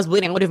didn't tell me I was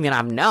bleeding, I wouldn't even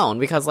have known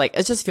because like,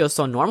 it just feels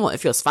so normal. It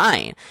feels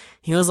fine.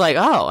 He was like,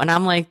 oh, and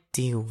I'm like,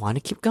 do you want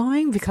to keep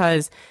going?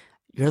 Because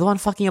you're the one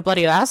fucking a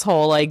bloody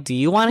asshole. Like, do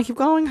you want to keep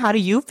going? How do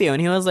you feel?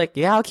 And he was like,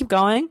 yeah, I'll keep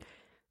going.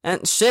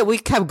 And shit, we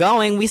kept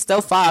going. We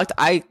still fucked.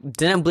 I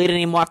didn't bleed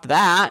anymore after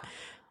that.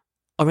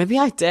 Or maybe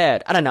I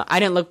did. I don't know. I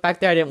didn't look back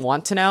there. I didn't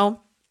want to know.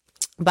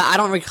 But I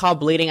don't recall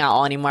bleeding at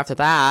all anymore after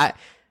that.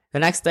 The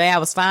next day, I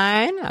was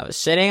fine. I was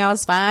shitting. I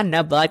was fine.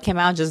 No blood came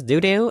out, just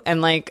doo-doo.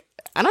 And like,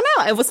 I don't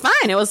know. It was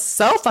fine. It was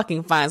so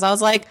fucking fine. So I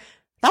was like,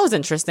 that was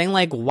interesting.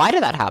 Like, why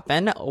did that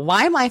happen?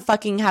 Why am I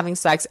fucking having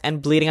sex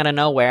and bleeding out of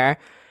nowhere?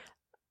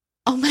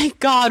 Oh my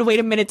God, wait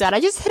a minute, Dad.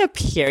 I just hit a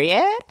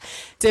period?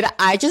 Did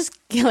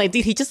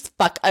he just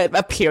fuck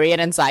a period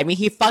inside me?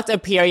 He fucked a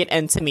period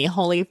into me.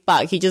 Holy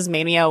fuck. He just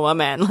made me a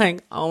woman.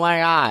 Like, oh my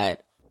God.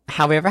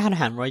 Have we ever had a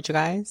hemorrhoid, you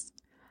guys?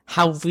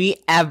 Have we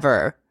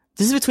ever,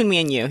 this is between me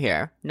and you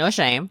here, no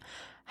shame.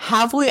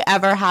 Have we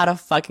ever had a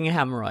fucking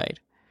hemorrhoid?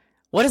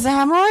 What is a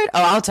hemorrhoid?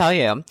 Oh, I'll tell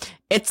you.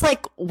 It's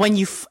like when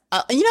you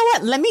know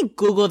what? Let me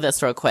Google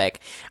this real quick.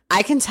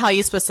 I can tell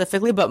you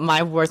specifically, but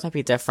my words might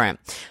be different.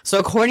 So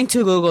according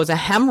to Google, a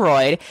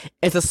hemorrhoid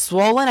is a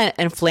swollen and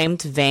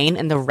inflamed vein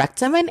in the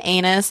rectum and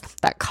anus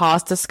that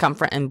cause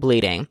discomfort and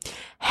bleeding.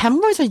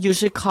 Hemorrhoids are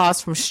usually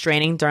caused from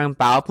straining during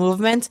bowel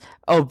movements,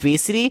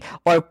 obesity,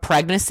 or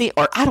pregnancy,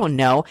 or I don't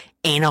know,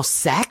 anal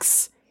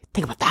sex.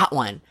 Think about that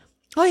one.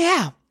 Oh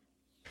yeah.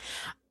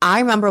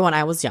 I remember when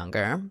I was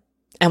younger,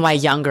 and by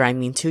younger, I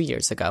mean 2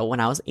 years ago when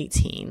I was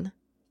 18.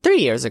 3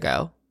 years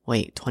ago.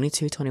 Wait,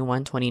 22,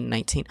 21,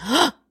 2019.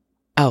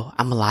 Oh,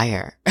 I'm a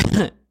liar.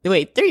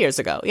 Wait, 3 years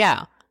ago.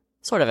 Yeah.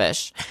 Sort of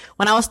ish.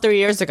 When I was 3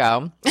 years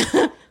ago,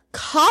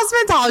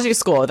 cosmetology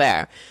school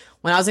there.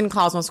 When I was in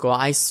Cosmo school,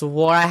 I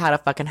swore I had a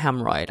fucking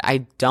hemorrhoid. I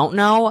don't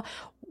know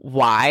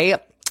why.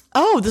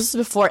 Oh, this is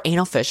before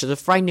anal fissures,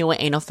 before I knew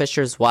what anal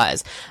fissures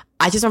was.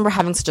 I just remember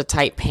having such a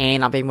tight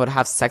pain, not being able to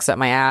have sex at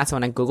my ass.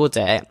 When I Googled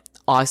it,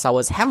 all I saw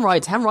was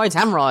hemorrhoids. And so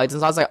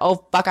I was like,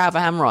 oh, fuck, I have a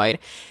hemorrhoid.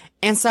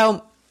 And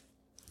so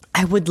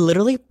I would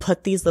literally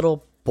put these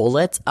little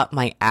bullets up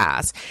my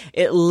ass.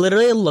 It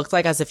literally looked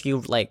like as if you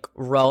like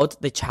rolled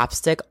the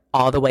chapstick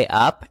all the way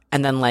up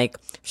and then like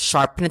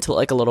sharpened it to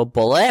like a little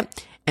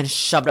bullet and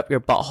shoved up your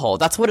butthole.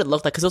 That's what it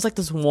looked like. Cause it was like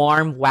this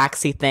warm,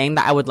 waxy thing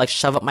that I would like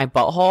shove up my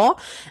butthole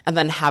and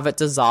then have it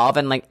dissolve.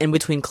 And like in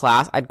between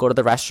class, I'd go to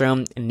the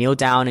restroom and kneel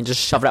down and just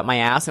shove it up my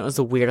ass. And it was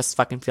the weirdest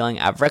fucking feeling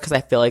ever. Cause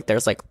I feel like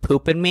there's like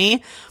poop in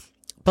me,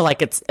 but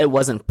like it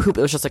wasn't poop.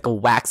 It was just like a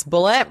wax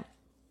bullet.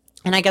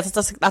 And I guess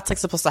that's like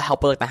supposed to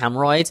help with like the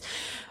hemorrhoids.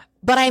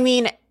 But I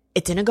mean,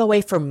 it didn't go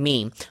away for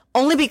me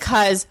only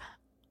because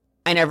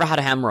I never had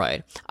a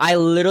hemorrhoid. I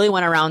literally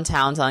went around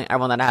town telling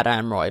everyone that I had a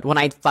hemorrhoid when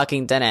I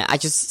fucking didn't. I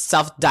just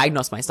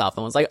self-diagnosed myself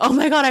and was like, oh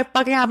my God, I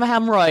fucking have a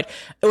hemorrhoid.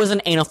 It was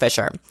an anal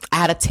fissure. I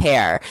had a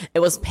tear. It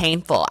was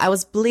painful. I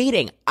was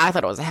bleeding. I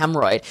thought it was a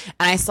hemorrhoid.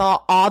 And I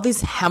saw all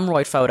these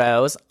hemorrhoid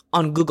photos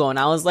on Google and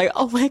I was like,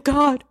 oh my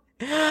God,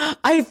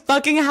 I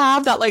fucking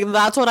have that. Like,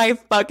 that's what I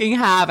fucking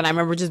have. And I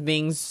remember just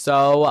being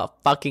so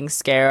fucking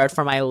scared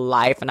for my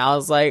life. And I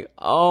was like,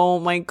 oh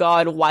my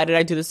God, why did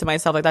I do this to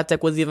myself? Like, that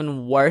dick was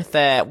even worth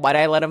it. Why did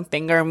I let him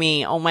finger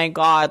me? Oh my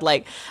God.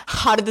 Like,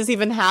 how did this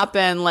even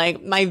happen?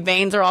 Like, my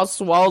veins are all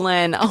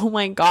swollen. Oh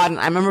my God. And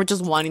I remember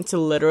just wanting to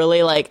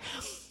literally like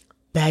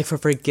beg for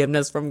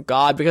forgiveness from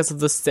God because of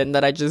the sin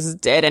that I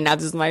just did. And now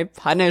this is my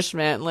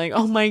punishment. Like,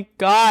 oh my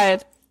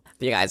God.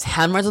 But you guys,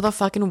 hemorrhoids are the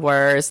fucking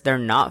worst. They're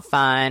not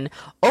fun.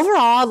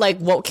 Overall, like,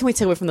 what can we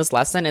take away from this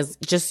lesson is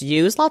just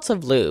use lots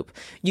of lube.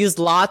 Use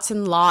lots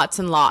and lots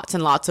and lots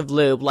and lots of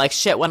lube. Like,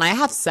 shit, when I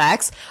have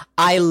sex,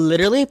 I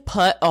literally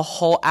put a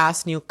whole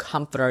ass new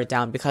comforter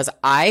down because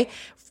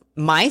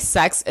my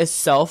sex is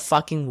so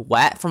fucking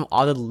wet from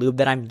all the lube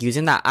that I'm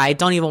using that I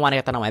don't even want to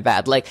get that on my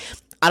bed. Like,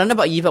 I don't know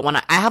about you, but when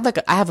I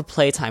have a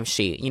playtime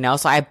sheet, you know,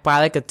 so I buy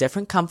like a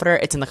different comforter.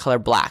 It's in the color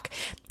black.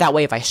 That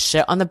way, if I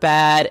shit on the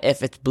bed,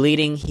 if it's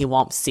bleeding, he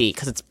won't see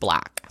because it's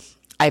black.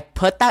 I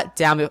put that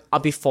down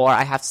before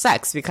I have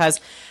sex because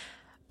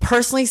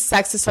personally,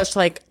 sex is such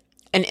like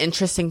an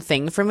interesting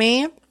thing for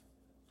me.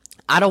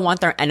 I don't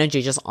want their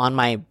energy just on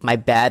my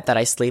bed that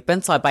I sleep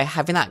in. So by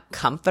having that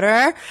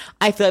comforter,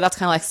 I feel like that's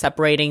kind of like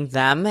separating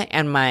them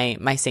and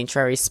my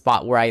sanctuary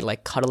spot where I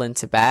like cuddle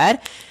into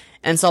bed.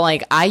 And so,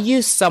 like, I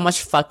use so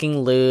much fucking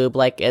lube.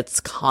 Like, it's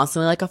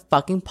constantly like a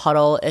fucking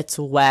puddle. It's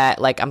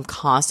wet. Like, I'm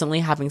constantly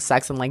having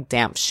sex in, like,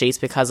 damp sheets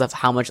because of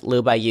how much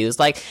lube I use.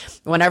 Like,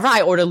 whenever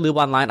I order lube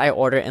online, I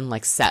order in,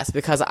 like, sets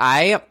because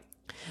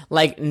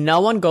no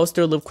one goes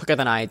through lube quicker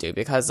than I do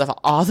because of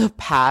all the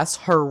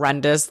past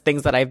horrendous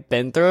things that I've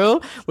been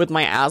through with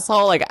my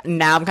asshole. Like,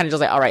 now I'm kind of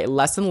just like, all right,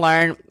 lesson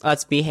learned.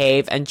 Let's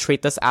behave and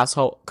treat this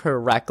asshole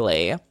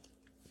correctly.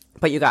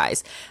 But you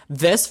guys,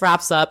 this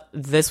wraps up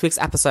this week's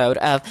episode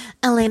of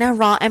Elena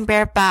Raw and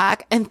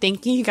Bareback. And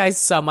thank you guys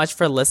so much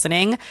for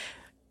listening.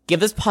 Give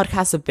this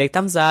podcast a big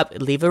thumbs up.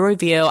 Leave a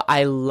review.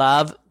 I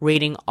love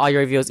reading all your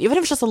reviews. Even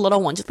if it's just a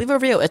little one, just leave a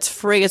review. It's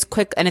free, it's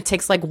quick, and it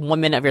takes like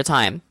 1 minute of your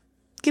time.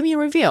 Give me a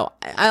review.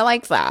 I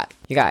like that.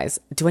 You guys,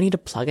 do I need to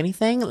plug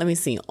anything? Let me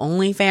see.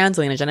 OnlyFans,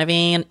 Elena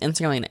Genevieve,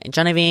 Instagram, Elena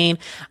Genevieve.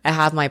 I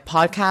have my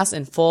podcast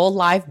in full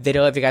live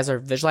video. If you guys are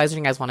visualizing,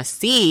 you guys want to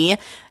see,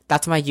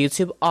 that's my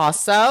YouTube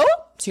also.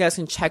 So you guys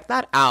can check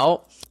that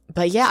out.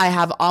 But yeah, I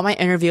have all my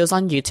interviews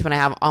on YouTube and I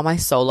have all my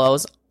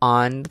solos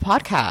on the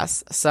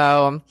podcast.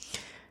 So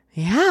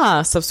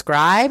yeah,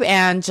 subscribe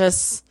and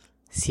just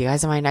see you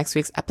guys in my next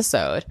week's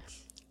episode.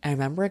 And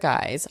remember,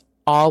 guys,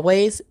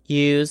 always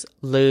use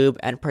lube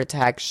and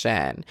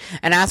protection.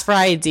 And as for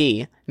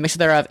ID, make sure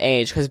they're of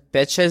age because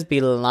bitches be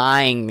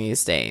lying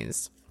these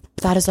days.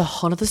 But that is a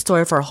whole other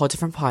story for a whole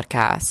different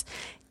podcast.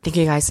 Thank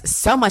you guys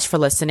so much for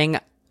listening.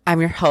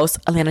 I'm your host,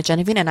 Elena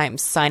Genevieve, and I'm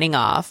signing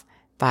off.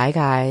 Bye,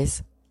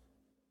 guys.